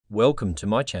Welcome to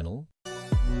my channel.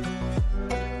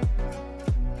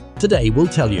 Today we'll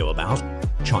tell you about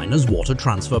China's water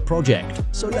transfer project.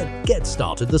 So let's get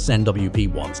started. The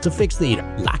CNWP wants to fix the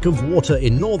lack of water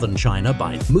in northern China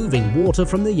by moving water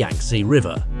from the Yangtze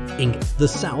River in the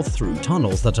south through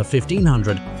tunnels that are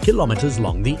 1,500 kilometers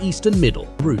long. The eastern middle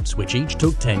routes, which each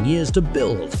took 10 years to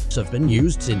build, have been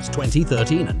used since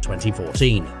 2013 and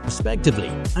 2014 respectively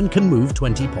and can move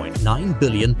 20.9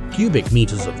 billion cubic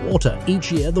meters of water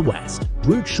each year. The west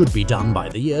route should be done by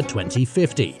the year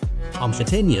 2050. A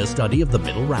 10-year study of the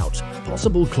middle route.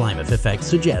 Possible climate effects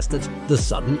suggest that the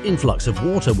sudden influx of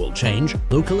water will change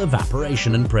local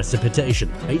evaporation and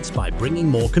precipitation rates by bringing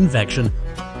more convection,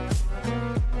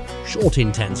 short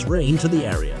intense rain to the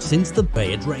area. Since the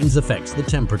way it rains affects the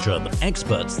temperature, the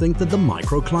experts think that the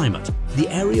microclimate, the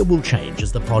area will change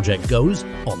as the project goes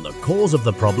on. The cause of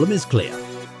the problem is clear.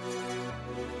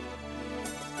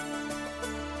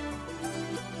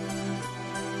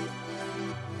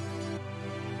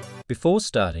 Before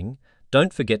starting,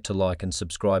 don't forget to like and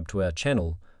subscribe to our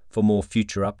channel for more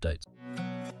future updates.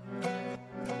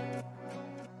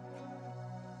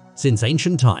 Since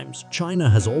ancient times, China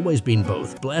has always been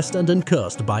both blessed and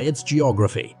cursed by its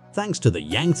geography, thanks to the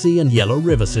Yangtze and Yellow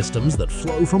River systems that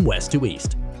flow from west to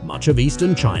east. Much of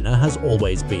eastern China has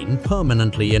always been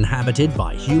permanently inhabited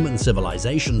by human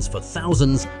civilizations for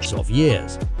thousands of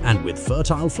years, and with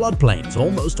fertile floodplains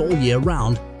almost all year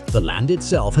round, the land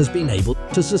itself has been able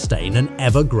to sustain an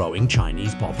ever-growing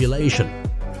Chinese population.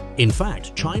 In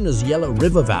fact, China's Yellow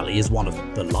River Valley is one of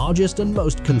the largest and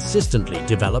most consistently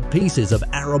developed pieces of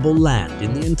arable land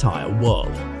in the entire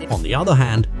world. On the other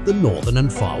hand, the northern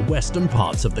and far western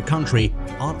parts of the country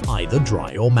are either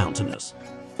dry or mountainous.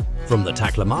 From the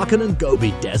Taklamakan and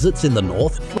Gobi deserts in the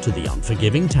north to the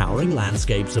unforgiving towering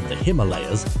landscapes of the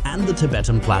Himalayas and the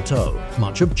Tibetan Plateau,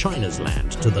 much of China's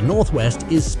land to the northwest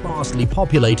is sparsely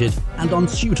populated and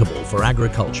unsuitable for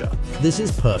agriculture. This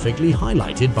is perfectly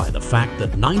highlighted by the fact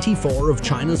that 94% of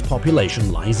China's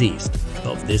population lies east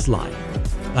of this line,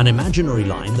 an imaginary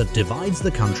line that divides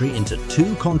the country into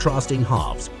two contrasting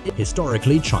halves.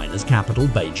 Historically, China's capital,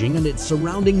 Beijing, and its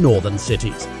surrounding northern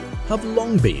cities have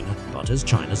long been, but as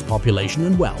China's population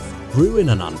and wealth grew in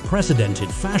an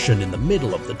unprecedented fashion in the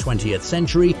middle of the 20th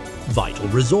century, vital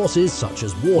resources such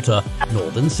as water,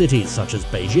 northern cities such as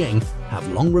Beijing have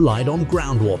long relied on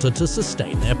groundwater to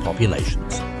sustain their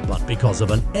populations. But because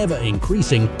of an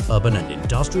ever-increasing urban and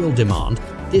industrial demand,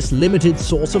 this limited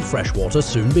source of freshwater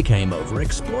soon became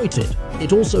overexploited.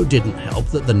 It also didn't help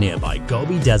that the nearby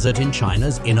Gobi Desert in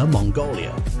China's Inner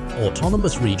Mongolia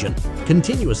autonomous region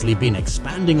continuously been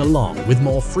expanding along with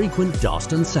more frequent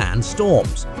dust and sand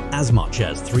storms. As much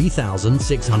as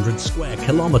 3,600 square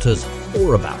kilometers,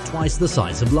 or about twice the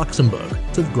size of Luxembourg,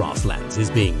 of grasslands is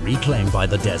being reclaimed by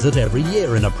the desert every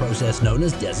year in a process known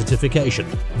as desertification.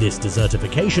 This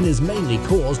desertification is mainly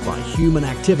caused by human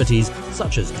activities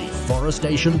such as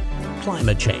deforestation,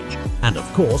 climate change, and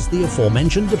of course the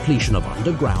aforementioned depletion of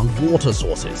underground water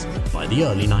sources. By the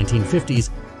early 1950s,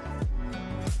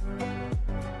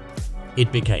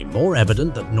 it became more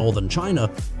evident that northern China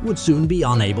would soon be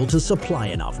unable to supply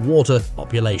enough water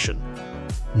population.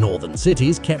 Northern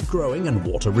cities kept growing and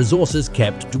water resources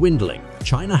kept dwindling.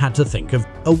 China had to think of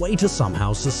a way to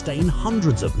somehow sustain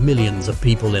hundreds of millions of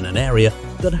people in an area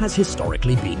that has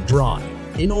historically been dry.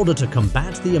 In order to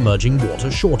combat the emerging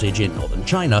water shortage in northern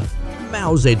China,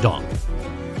 Mao Zedong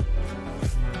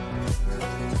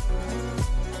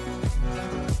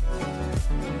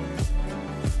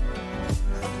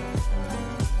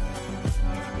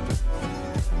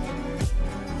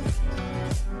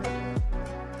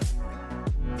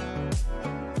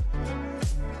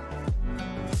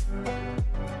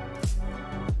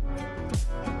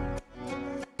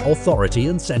authority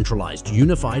and centralized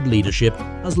unified leadership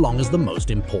as long as the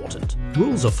most important.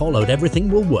 Rules are followed, everything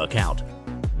will work out.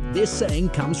 This saying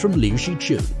comes from Liu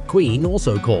Shichun, Queen,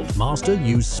 also called Master,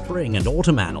 used spring and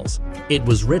autumn annals. It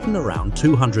was written around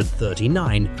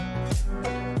 239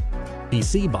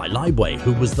 BC by Lai Wei,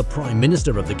 who was the Prime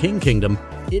Minister of the Qing Kingdom.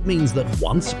 It means that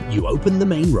once you open the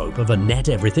main rope of a net,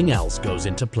 everything else goes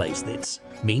into place. This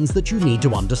means that you need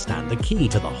to understand the key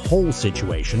to the whole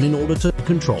situation in order to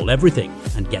control everything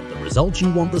and get the results you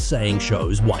want. The saying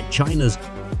shows why China's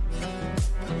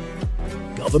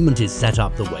government is set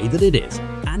up the way that it is,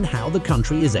 and how the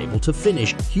country is able to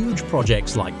finish huge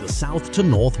projects like the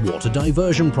South-to-North Water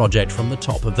Diversion Project from the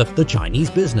top of the Chinese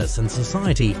business and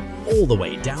society all the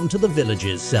way down to the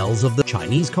villages. Cells of the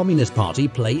Chinese Communist Party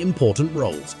play important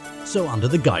roles. So under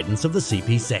the guidance of the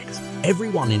CP6,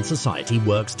 everyone in society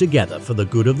works together for the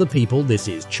good of the people. This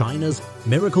is China's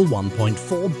miracle: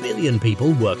 1.4 billion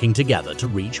people working together to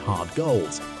reach hard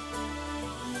goals.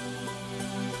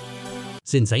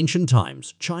 Since ancient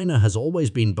times, China has always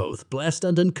been both blessed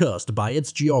and cursed by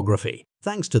its geography,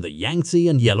 thanks to the Yangtze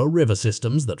and Yellow River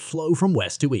systems that flow from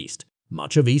west to east.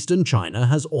 Much of eastern China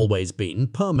has always been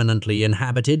permanently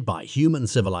inhabited by human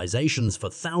civilizations for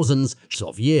thousands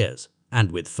of years,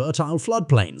 and with fertile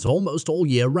floodplains almost all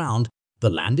year round, the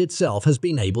land itself has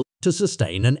been able to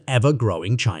sustain an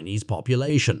ever-growing Chinese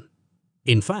population.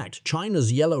 In fact,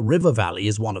 China's Yellow River Valley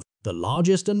is one of the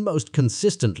largest and most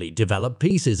consistently developed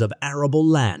pieces of arable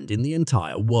land in the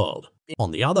entire world.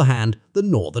 On the other hand, the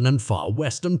northern and far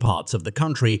western parts of the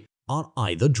country are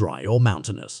either dry or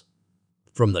mountainous.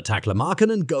 From the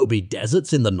Taklamakan and Gobi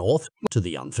deserts in the north to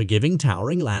the unforgiving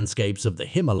towering landscapes of the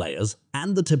Himalayas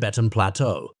and the Tibetan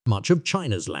Plateau, much of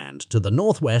China's land to the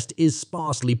northwest is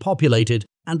sparsely populated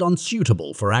and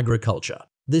unsuitable for agriculture.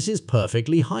 This is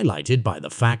perfectly highlighted by the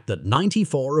fact that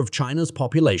 94% of China's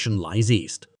population lies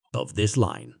east of this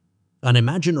line, an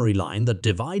imaginary line that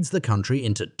divides the country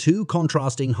into two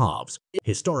contrasting halves.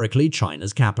 Historically,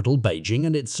 China's capital, Beijing,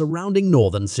 and its surrounding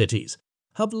northern cities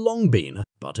have long been,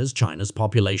 but as China's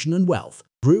population and wealth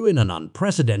grew in an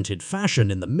unprecedented fashion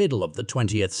in the middle of the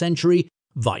 20th century,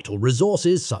 vital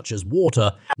resources such as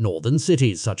water, northern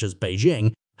cities such as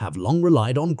Beijing, have long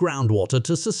relied on groundwater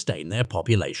to sustain their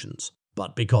populations.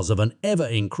 But because of an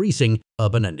ever-increasing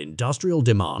urban and industrial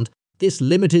demand, this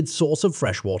limited source of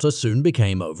freshwater soon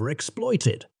became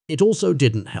overexploited. It also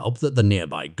didn't help that the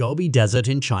nearby Gobi Desert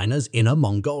in China's Inner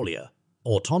Mongolia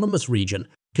autonomous region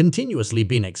continuously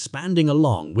been expanding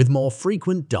along with more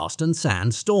frequent dust and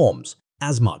sand storms.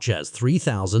 As much as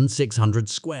 3,600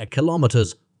 square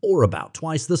kilometers, or about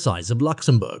twice the size of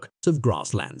Luxembourg, of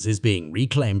grasslands is being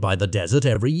reclaimed by the desert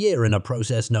every year in a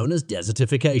process known as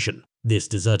desertification. This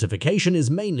desertification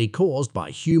is mainly caused by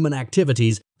human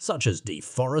activities such as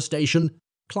deforestation,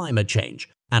 climate change,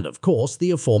 and of course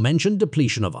the aforementioned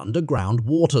depletion of underground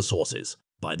water sources.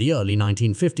 By the early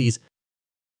 1950s,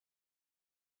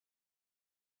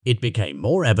 it became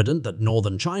more evident that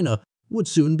northern China would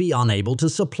soon be unable to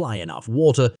supply enough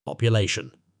water to the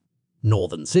population.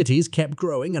 Northern cities kept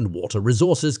growing and water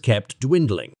resources kept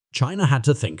dwindling. China had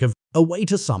to think of a way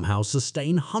to somehow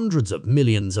sustain hundreds of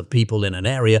millions of people in an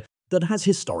area that has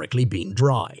historically been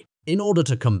dry. In order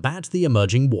to combat the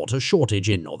emerging water shortage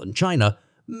in northern China,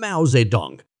 Mao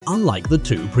Zedong, unlike the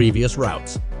two previous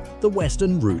routes, the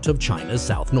western route of China's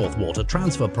South-North Water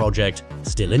Transfer Project,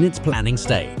 still in its planning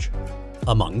stage.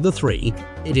 Among the three,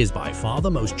 it is by far the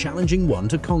most challenging one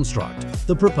to construct.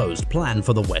 The proposed plan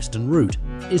for the western route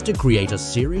is to create a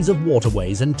series of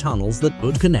waterways and tunnels that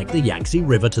would connect the Yangtze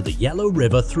River to the Yellow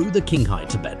River through the Qinghai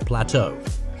Tibet Plateau,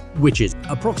 which is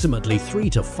approximately 3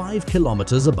 to 5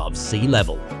 kilometers above sea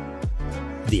level.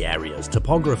 The area's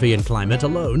topography and climate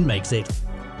alone makes it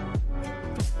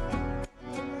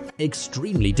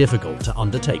extremely difficult to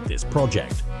undertake this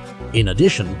project. In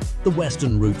addition, the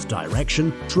western route's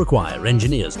direction requires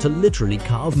engineers to literally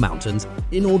carve mountains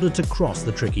in order to cross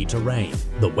the tricky terrain.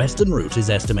 The western route is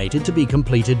estimated to be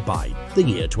completed by the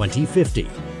year 2050.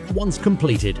 Once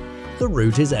completed, the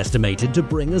route is estimated to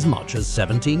bring as much as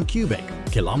 17 cubic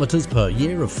kilometers per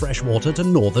year of fresh water to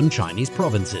northern Chinese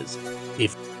provinces.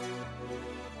 If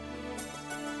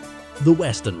the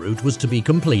western route was to be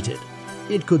completed,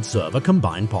 it could serve a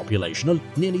combined population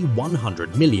of nearly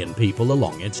 100 million people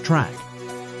along its track.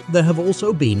 There have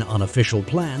also been unofficial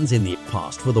plans in the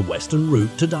past for the western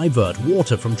route to divert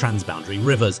water from transboundary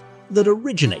rivers that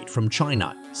originate from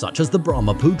China, such as the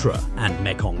Brahmaputra and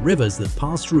Mekong rivers that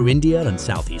pass through India and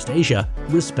Southeast Asia,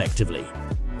 respectively.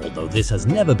 Although this has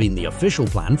never been the official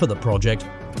plan for the project,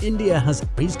 India has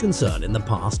raised concern in the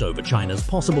past over China's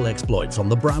possible exploits on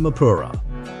the Brahmaputra.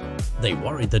 They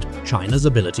worried that China's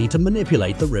ability to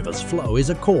manipulate the river's flow is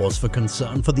a cause for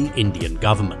concern for the Indian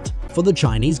government. For the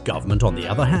Chinese government, on the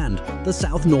other hand, the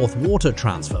South-North Water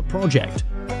Transfer Project,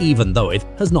 even though it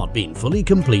has not been fully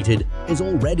completed, is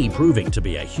already proving to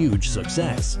be a huge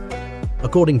success.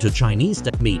 According to Chinese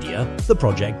media, the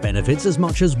project benefits as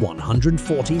much as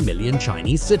 140 million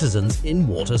Chinese citizens in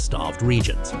water-starved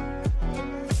regions.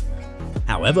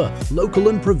 However, local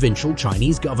and provincial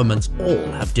Chinese governments all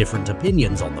have different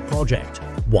opinions on the project.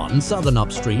 Southern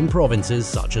upstream provinces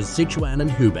such as Sichuan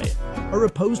and Hubei are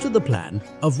opposed to the plan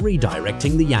of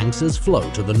redirecting the Yangtze's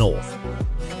flow to the north.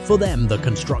 For them, the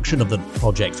construction of the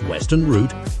project's western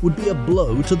route would be a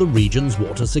blow to the region's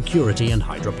water security and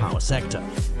hydropower sector.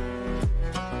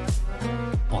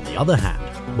 On the other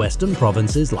hand, western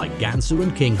provinces like Gansu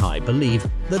and Qinghai believe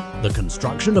that the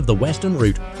construction of the western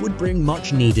route would bring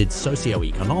much-needed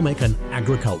socio-economic and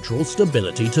agricultural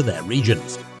stability to their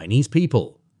regions. Chinese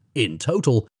people. In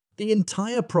total, the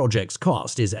entire project's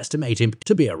cost is estimated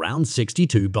to be around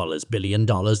 $62 billion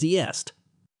US.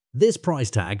 This price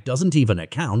tag doesn't even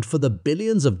account for the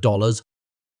billions of dollars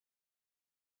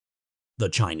the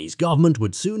Chinese government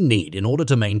would soon need in order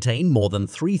to maintain more than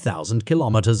 3,000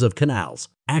 kilometers of canals,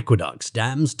 aqueducts,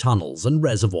 dams, tunnels, and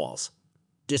reservoirs.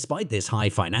 Despite this high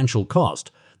financial cost,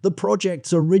 the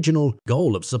project's original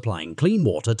goal of supplying clean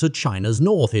water to China's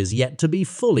north is yet to be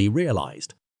fully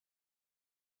realized.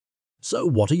 So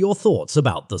what are your thoughts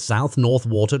about the South-North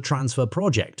Water Transfer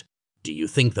Project? Do you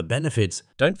think the benefits?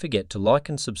 Don't forget to like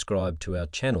and subscribe to our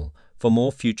channel for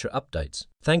more future updates.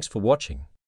 Thanks for watching.